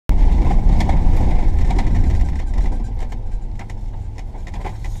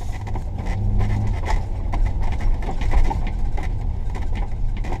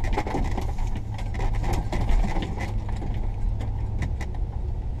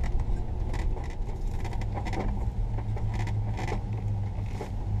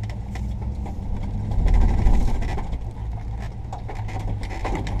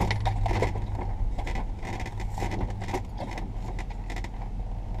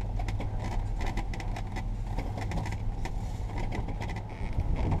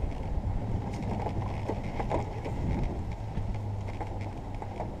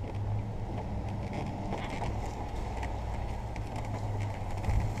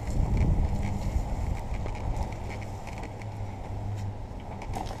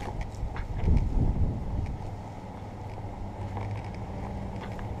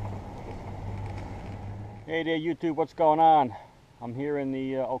Hey there YouTube, what's going on? I'm here in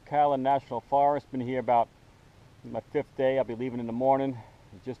the Ocala National Forest. Been here about my 5th day. I'll be leaving in the morning.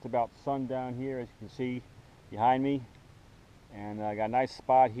 It's just about sundown here, as you can see behind me. And I got a nice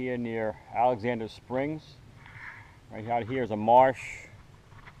spot here near Alexander Springs. Right out here is a marsh.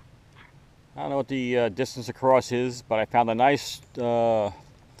 I don't know what the distance across is, but I found a nice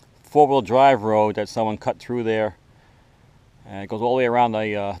four-wheel drive road that someone cut through there. And it goes all the way around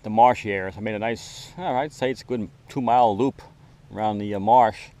the marsh area. So I made a nice, I'd say it's a good 2-mile loop around the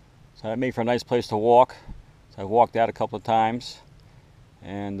marsh. So that made for a nice place to walk. So I walked that a couple of times.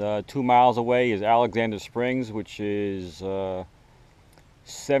 And 2 miles away is Alexander Springs, which is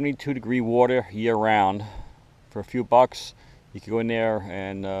 72-degree water year-round. For a few bucks, you can go in there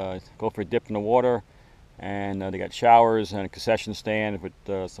and go for a dip in the water. And they got showers and a concession stand with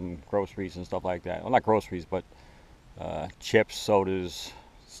some groceries and stuff like that. Well, not groceries, but chips, sodas,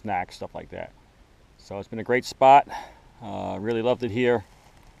 snacks, stuff like that. So it's been a great spot. Really loved it here,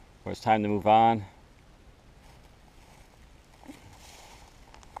 but it's time to move on.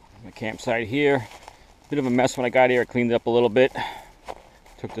 My campsite here. Bit of a mess when I got here. I cleaned it up a little bit.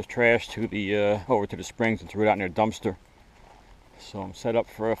 Took the trash to the over to the springs and threw it out in their dumpster. So I'm set up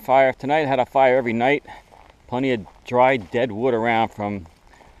for a fire tonight. I had a fire every night. Plenty of dry, dead wood around from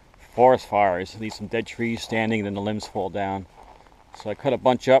forest fires. Leave some dead trees standing, and then the limbs fall down. So I cut a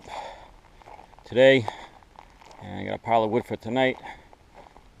bunch up today, and I got a pile of wood for tonight.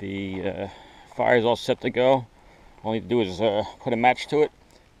 The fire is all set to go. All you need to do is put a match to it,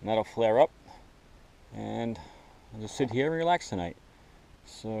 and that'll flare up. And I'll just sit here and relax tonight.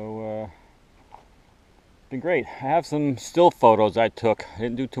 So it's been great. I have some still photos I took. I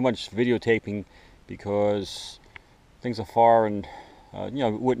didn't do too much videotaping because things are far and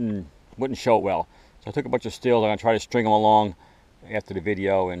wouldn't show it well. So I took a bunch of stills. I'm gonna try to string them along after the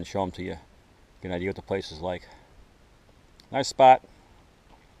video and show them to you. Get an idea what the place is like. Nice spot.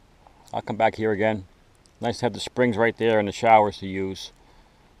 I'll come back here again. Nice to have the springs right there and the showers to use.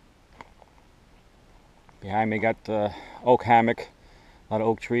 Behind me got the oak hammock. A lot of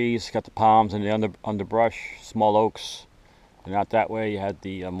oak trees. Got the palms and the underbrush. Small oaks. And out that way you had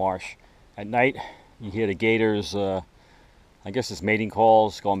the marsh. At night you hear the gators. I guess it's mating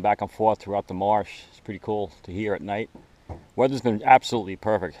calls going back and forth throughout the marsh. It's pretty cool to hear at night. Weather's been absolutely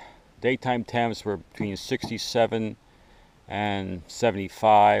perfect. Daytime temps were between 67 and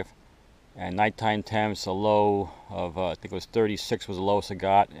 75, and nighttime temps a low of I think it was 36 was the lowest I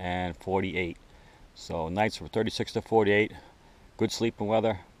got, and 48. So nights were 36 to 48, good sleeping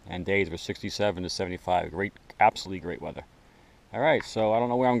weather, and days were 67 to 75. Great, absolutely great weather. All right, so I don't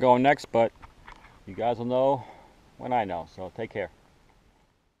know where I'm going next, but you guys will know when I know. So take care.